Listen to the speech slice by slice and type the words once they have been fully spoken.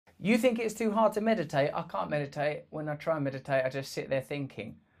You think it's too hard to meditate? I can't meditate. When I try and meditate, I just sit there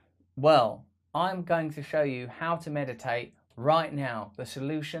thinking. Well, I'm going to show you how to meditate right now. The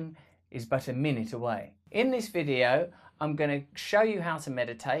solution is but a minute away. In this video, I'm going to show you how to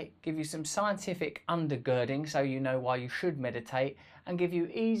meditate, give you some scientific undergirding so you know why you should meditate, and give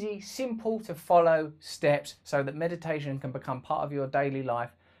you easy, simple to follow steps so that meditation can become part of your daily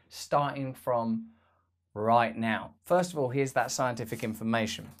life starting from right now. First of all, here's that scientific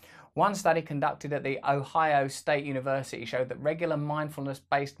information. One study conducted at The Ohio State University showed that regular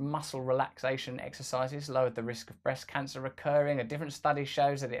mindfulness-based muscle relaxation exercises lowered the risk of breast cancer recurring. A different study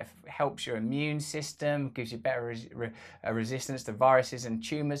shows that it helps your immune system, gives you better resistance to viruses and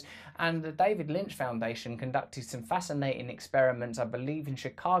tumours. And the David Lynch Foundation conducted some fascinating experiments, I believe in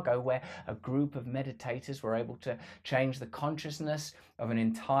Chicago, where a group of meditators were able to change the consciousness of an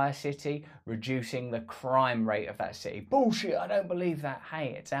entire city, reducing the crime rate of that city. Bullshit, I don't believe that.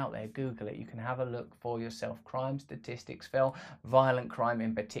 Hey, it's out there. Google it. You can have a look for yourself. Crime statistics fell, violent crime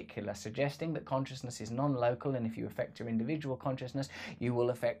in particular, suggesting that consciousness is non-local, and if you affect your individual consciousness, you will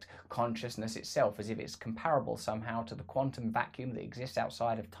affect consciousness itself, as if it's comparable somehow to the quantum vacuum that exists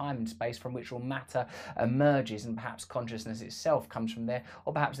outside of time and space, from which all matter emerges, and perhaps consciousness itself comes from there,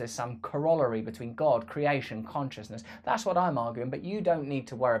 or perhaps there's some corollary between God, creation, consciousness. That's what I'm arguing, but you don't need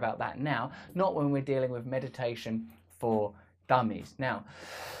to worry about that now, not when we're dealing with meditation for dummies. Now,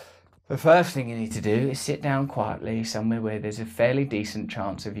 the first thing you need to do is sit down quietly somewhere where there's a fairly decent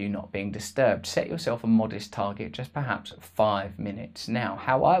chance of you not being disturbed. Set yourself a modest target, just perhaps 5 minutes. Now,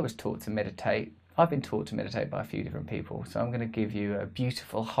 how I was taught to meditate, I've been taught to meditate by a few different people, so I'm going to give you a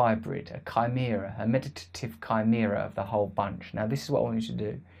beautiful hybrid, a chimera, a meditative chimera of the whole bunch. Now, this is what I want you to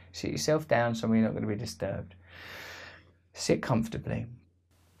do. Sit yourself down somewhere you're not going to be disturbed. Sit comfortably.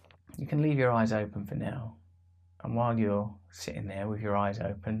 You can leave your eyes open for now. And while you're sitting there with your eyes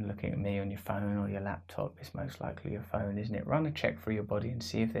open, looking at me on your phone or your laptop, it's most likely your phone, isn't it? Run a check through your body and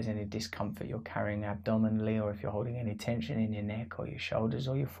see if there's any discomfort you're carrying abdominally, or if you're holding any tension in your neck or your shoulders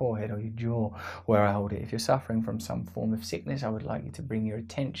or your forehead or your jaw where I hold it. If you're suffering from some form of sickness, I would like you to bring your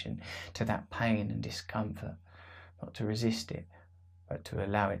attention to that pain and discomfort, not to resist it, but to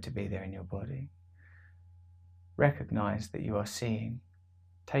allow it to be there in your body. Recognize that you are seeing.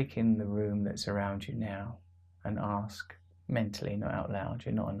 Take in the room that's around you now, and ask mentally, not out loud,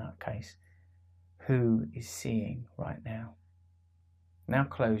 you're not in that case, who is seeing right now? Now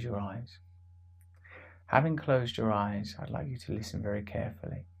close your eyes. Having closed your eyes, I'd like you to listen very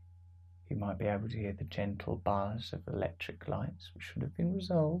carefully. You might be able to hear the gentle buzz of electric lights, which should have been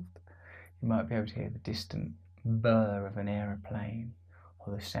resolved. You might be able to hear the distant burr of an aeroplane,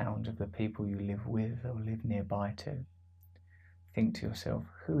 or the sound of the people you live with or live nearby to. Think to yourself,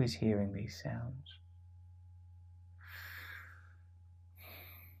 who is hearing these sounds?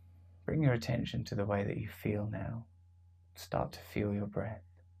 Bring your attention to the way that you feel now. Start to feel your breath.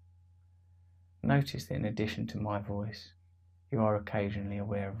 Notice that in addition to my voice, you are occasionally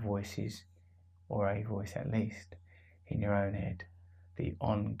aware of voices, or a voice at least, in your own head. The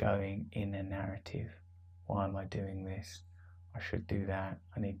ongoing inner narrative. Why am I doing this? I should do that.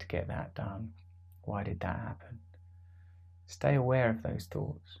 I need to get that done. Why did that happen? Stay aware of those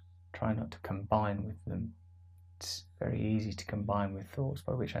thoughts. Try not to combine with them. It's very easy to combine with thoughts,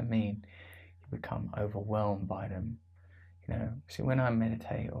 by which I mean you become overwhelmed by them. See, when I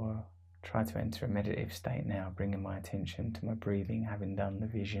meditate or try to enter a meditative state now, bringing my attention to my breathing, having done the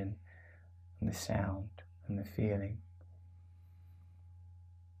vision and the sound and the feeling,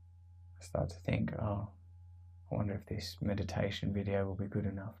 I start to think, oh, I wonder if this meditation video will be good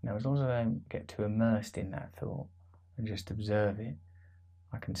enough. Now, as long as I don't get too immersed in that thought and just observe it,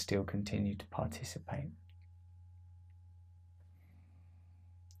 I can still continue to participate.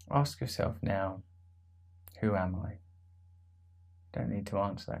 Ask yourself now, who am I? Don't need to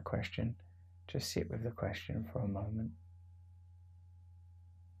answer that question. Just sit with the question for a moment.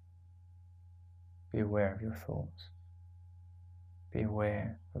 Be aware of your thoughts. Be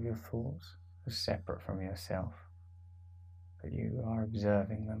aware of your thoughts as separate from yourself, that you are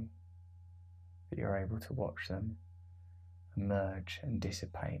observing them, that you're able to watch them emerge and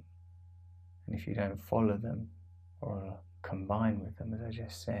dissipate. And if you don't follow them or combine with them, as I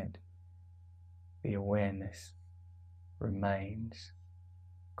just said, the awareness remains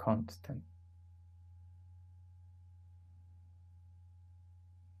constant.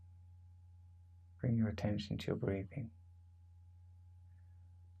 Bring your attention to your breathing.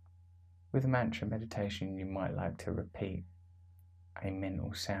 With mantra meditation, you might like to repeat a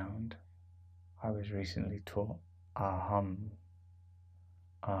mental sound. I was recently taught aham,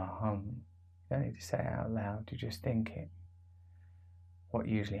 aham. You don't need to say it out loud, you just think it. what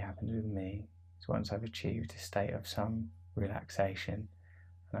usually happens with me is once I've achieved a state of some relaxation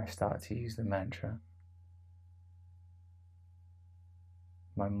and I start to use the mantra,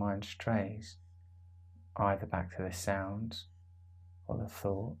 my mind strays either back to the sounds or the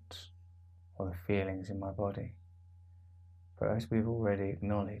thoughts or the feelings in my body. But as we've already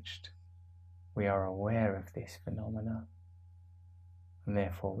acknowledged, we are aware of this phenomena, and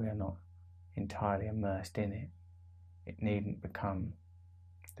therefore we are not entirely immersed in it. It needn't become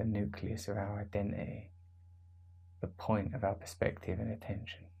the nucleus of our identity, the point of our perspective and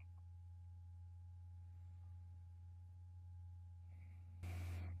attention.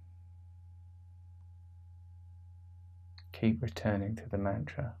 Keep returning to the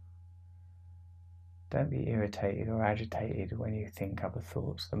mantra. Don't be irritated or agitated when you think other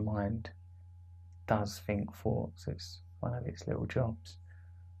thoughts. The mind does think thoughts. It's one of its little jobs.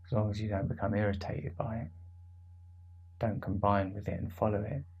 As long as you don't become irritated by it, don't combine with it and follow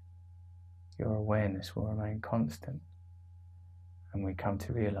it, your awareness will remain constant. And we come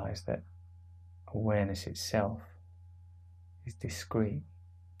to realize that awareness itself is discrete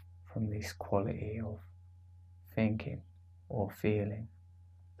from this quality of thinking or feeling,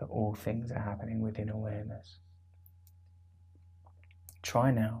 that all things are happening within awareness.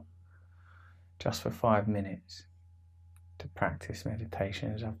 Try now, just for 5 minutes, to practice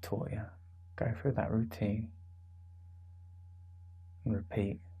meditation as I've taught you. Go through that routine and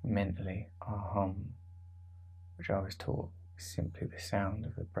repeat mentally aham, which I was taught is simply the sound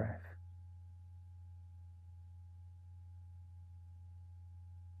of the breath.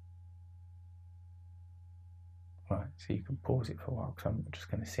 Right, so you can pause it for a while, because I'm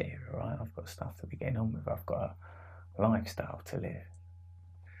just going to sit here, right? I've got stuff to be getting on with. I've got a lifestyle to live.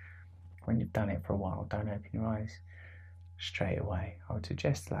 When you've done it for a while, don't open your eyes straight away. I would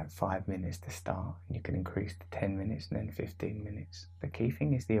suggest like 5 minutes to start, and you can increase to 10 minutes and then 15 minutes. The key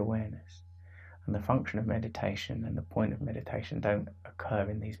thing is the awareness. And the function of meditation and the point of meditation don't occur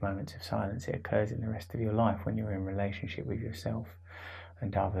in these moments of silence. It occurs in the rest of your life when you're in relationship with yourself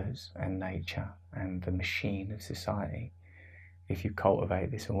and others and nature and the machine of society. If you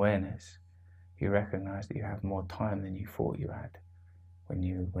cultivate this awareness, you recognize that you have more time than you thought you had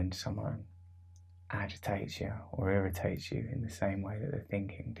when someone agitates you or irritates you in the same way that the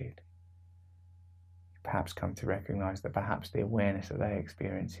thinking did. You perhaps come to recognize that perhaps the awareness that they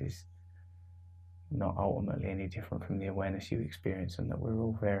experience is not ultimately any different from the awareness you experience, and that we're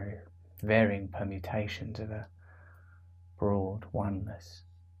all varying permutations of a broad oneness,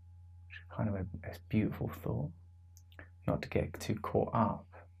 which is kind of a beautiful thought. Not to get too caught up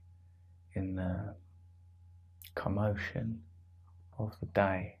in the commotion of the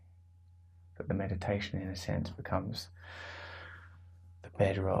day, that the meditation in a sense becomes the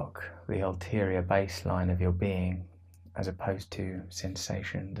bedrock, the ulterior baseline of your being, as opposed to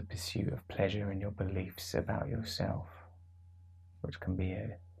sensation, the pursuit of pleasure, and your beliefs about yourself, which can be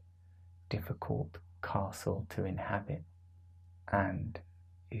a difficult castle to inhabit and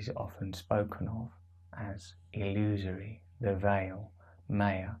is often spoken of as illusory, the veil,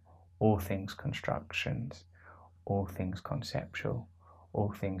 maya, all things constructions, all things conceptual,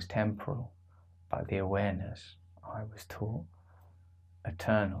 all things temporal, but the awareness, I was taught,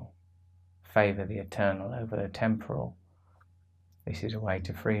 eternal. Favour the eternal over the temporal. This is a way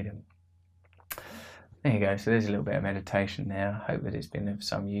to freedom. There you go, so there's a little bit of meditation there. I hope that it's been of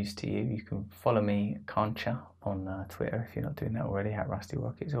some use to you. You can follow me, Concha, on Twitter if you're not doing that already, at Rusty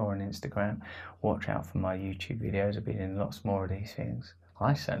Rockets, or on Instagram. Watch out for my YouTube videos. I've been in lots more of these things.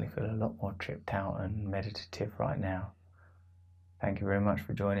 I certainly feel a lot more tripped out and meditative right now. Thank you very much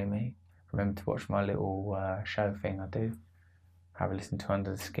for joining me. Remember to watch my little show thing I do. Have a listen to Under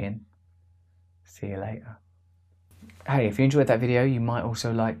the Skin. See you later. Hey, if you enjoyed that video, you might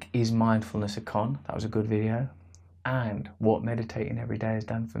also like Is Mindfulness a Con? That was a good video. And what meditating every day has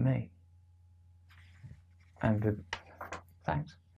done for me. And thanks.